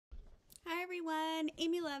everyone,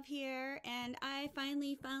 Amy Love here, and I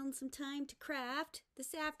finally found some time to craft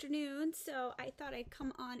this afternoon, so I thought I'd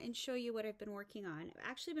come on and show you what I've been working on. I've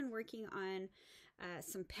actually been working on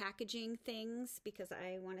some packaging things because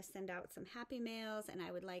I want to send out some happy mails and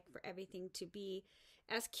I would like for everything to be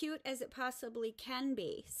as cute as it possibly can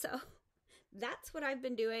be. So that's what I've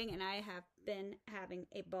been doing, and I have been having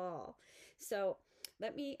a ball. So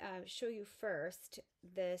let me show you first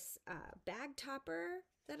this bag topper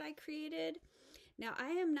that I created. Now, I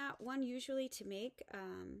am not one usually to make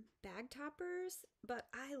bag toppers, but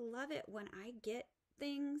I love it when I get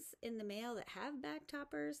things in the mail that have bag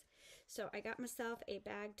toppers. So I got myself a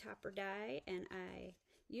bag topper die, and I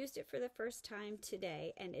used it for the first time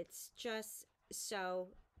today, and it's just so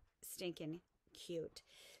stinking cute.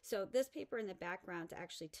 So this paper in the background is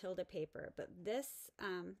actually Tilda paper, but this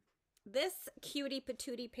this cutie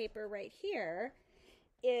patootie paper right here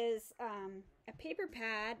is a paper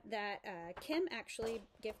pad that Kim actually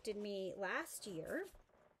gifted me last year,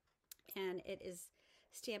 and it is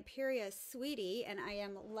Stamperia Sweetie, and I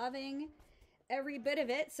am loving every bit of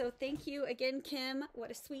it. So thank you again, Kim.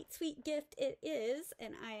 What a sweet, sweet gift it is,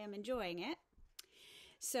 and I am enjoying it.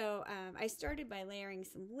 So I started by layering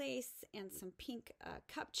some lace and some pink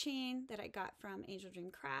cup chain that I got from Angel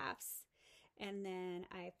Dream Crafts. And then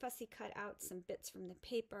I fussy cut out some bits from the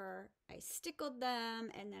paper. I stickled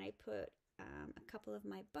them, and then I put a couple of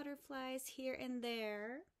my butterflies here and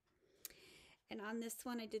there. And on this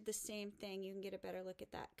one, I did the same thing. You can get a better look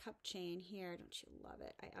at that cup chain here. Don't you love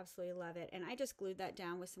it? I absolutely love it. And I just glued that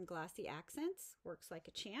down with some glossy accents. Works like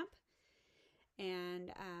a champ.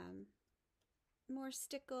 And more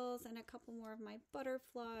stickles and a couple more of my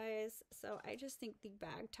butterflies. So I just think the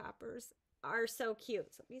bag toppers are so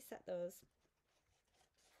cute. So let me set those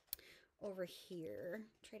over here.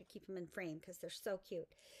 Try to keep them in frame because they're so cute.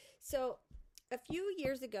 So a few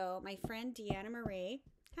years ago, my friend Deanna Marie,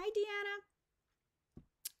 hi Deanna,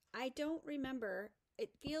 I don't remember,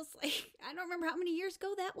 it feels like, I don't remember how many years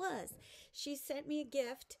ago that was. She sent me a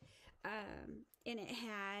gift and it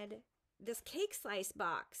had this cake slice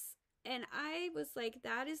box. And I was like,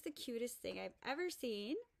 that is the cutest thing I've ever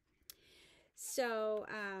seen. So,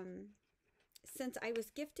 since I was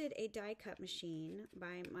gifted a die cut machine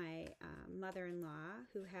by my mother-in-law,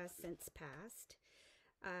 who has since passed,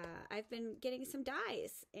 I've been getting some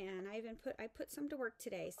dies, and I put some to work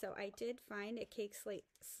today. So I did find a cake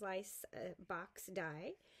slice box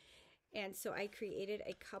die, and so I created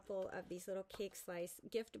a couple of these little cake slice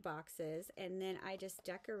gift boxes, and then I just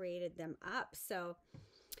decorated them up. So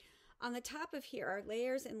on the top of here are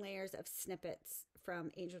layers and layers of snippets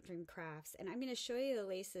from Angel Dream Crafts. And I'm going to show you the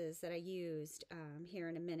laces that I used here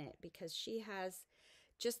in a minute, because she has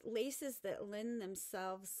just laces that lend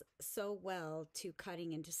themselves so well to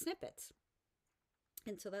cutting into snippets.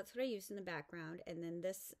 And so that's what I used in the background. And then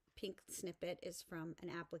this pink snippet is from an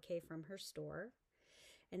applique from her store.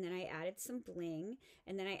 And then I added some bling,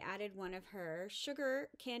 and then I added one of her sugar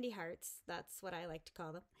candy hearts, that's what I like to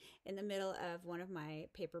call them, in the middle of one of my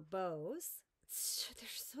paper bows. They're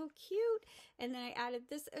so cute. And then I added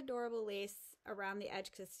this adorable lace around the edge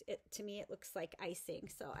because to me it looks like icing.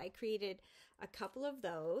 So I created a couple of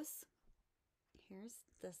those. Here's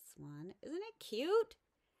this one. Isn't it cute?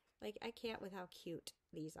 Like, I can't with how cute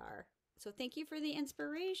these are. So thank you for the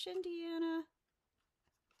inspiration, Deanna.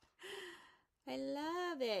 I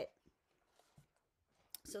love it.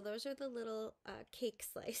 So those are the little cake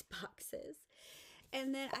slice boxes.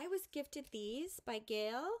 And then I was gifted these by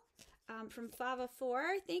Gail from Fava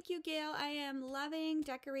 4. Thank you, Gail. I am loving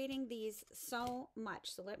decorating these so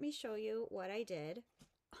much. So let me show you what I did.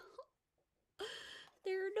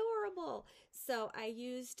 They're adorable. So I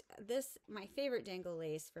used this, my favorite dangle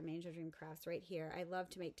lace from Angel Dream Crafts right here. I love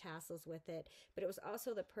to make tassels with it, but it was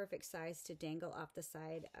also the perfect size to dangle off the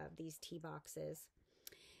side of these tea boxes.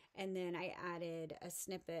 And then I added a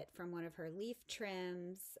snippet from one of her leaf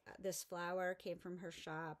trims. This flower came from her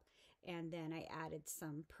shop. And then I added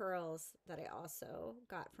some pearls that I also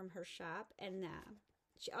got from her shop. And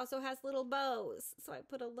she also has little bows. So I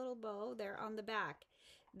put a little bow there on the back.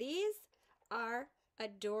 These are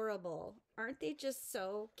adorable. Aren't they just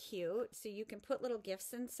so cute? So you can put little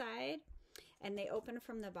gifts inside, and they open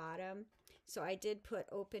from the bottom. So I did put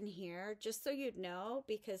open here just so you'd know,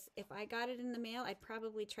 because if I got it in the mail, I'd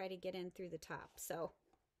probably try to get in through the top. So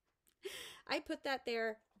I put that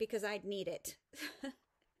there because I'd need it.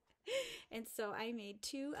 And so I made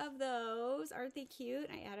 2 of those. Aren't they cute?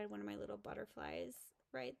 I added one of my little butterflies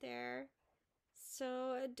right there.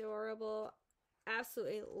 So adorable.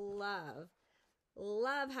 Absolutely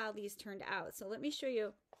love how these turned out. So let me show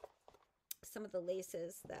you some of the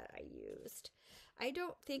laces that I used. I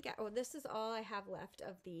don't think, oh, this is all I have left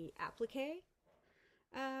of the applique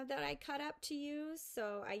that I cut up to use.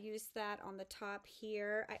 So I used that on the top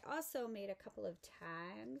here. I also made a couple of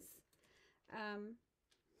tags,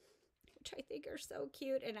 which I think are so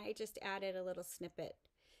cute. And I just added a little snippet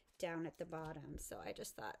down at the bottom. So I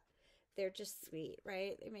just thought they're just sweet,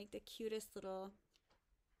 right? They make the cutest little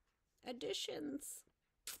additions.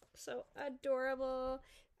 So adorable.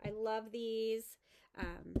 I love these.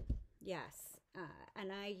 Yes.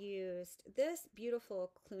 And I used this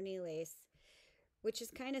beautiful Clooney lace, which is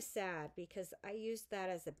kind of sad because I used that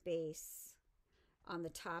as a base on the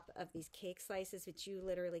top of these cake slices, which you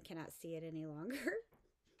literally cannot see it any longer.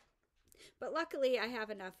 But luckily I have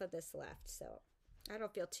enough of this left, so I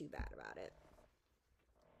don't feel too bad about it.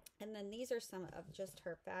 And then these are some of just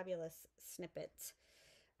her fabulous snippet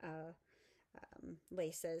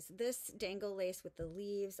laces. This dangle lace with the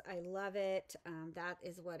leaves, I love it. That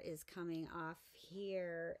is what is coming off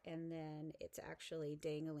here, and then it's actually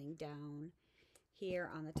dangling down here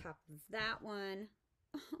on the top of that one.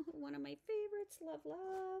 One of my favorites, love,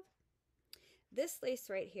 love. This lace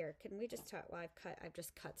right here, can we just talk? Well, I've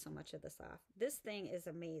just cut so much of this off. This thing is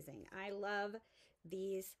amazing. I love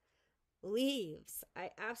these leaves.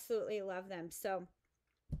 I absolutely love them. So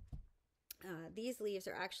these leaves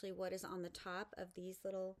are actually what is on the top of these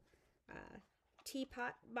little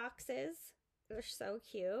teapot boxes. They're so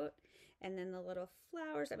cute. And then the little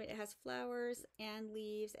flowers. I mean, it has flowers and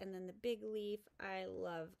leaves, and then the big leaf. I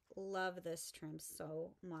love this trim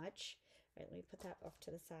so much. All right, let me put that off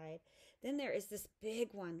to the side. Then there is this big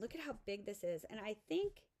one. Look at how big this is. And I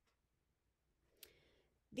think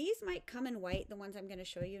these might come in white, the ones I'm going to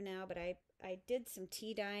show you now, but I did some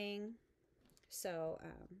tea dyeing. So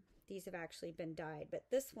these have actually been dyed. But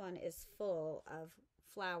this one is full of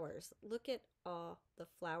flowers. Look at all the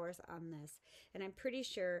flowers on this. And I'm pretty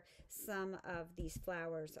sure some of these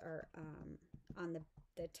flowers are on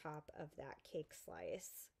the top of that cake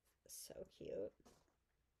slice. So cute.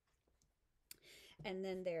 And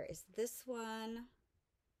then there is this one.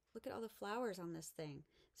 Look at all the flowers on this thing.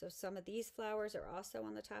 So some of these flowers are also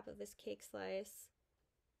on the top of this cake slice.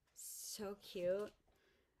 So cute.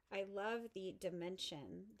 I love the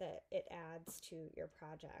dimension that it adds to your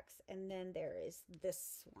projects. And then there is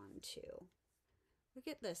this one too. Look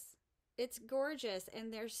at this. It's gorgeous,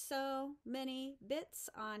 and there's so many bits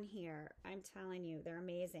on here. I'm telling you, they're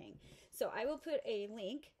amazing. So I will put a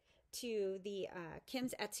link to the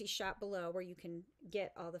Kim's Etsy shop below where you can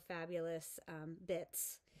get all the fabulous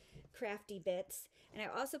bits, crafty bits. And I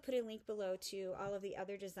also put a link below to all of the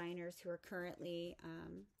other designers who are currently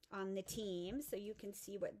on the team, so you can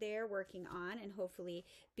see what they're working on and hopefully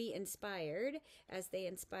be inspired as they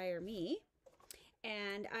inspire me.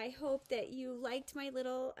 And I hope that you liked my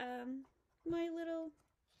little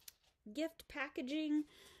gift packaging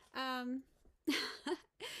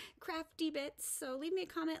crafty bits. So leave me a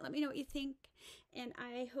comment, let me know what you think, and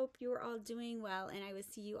I hope you are all doing well, and I will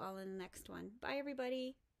see you all in the next one. Bye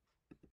everybody.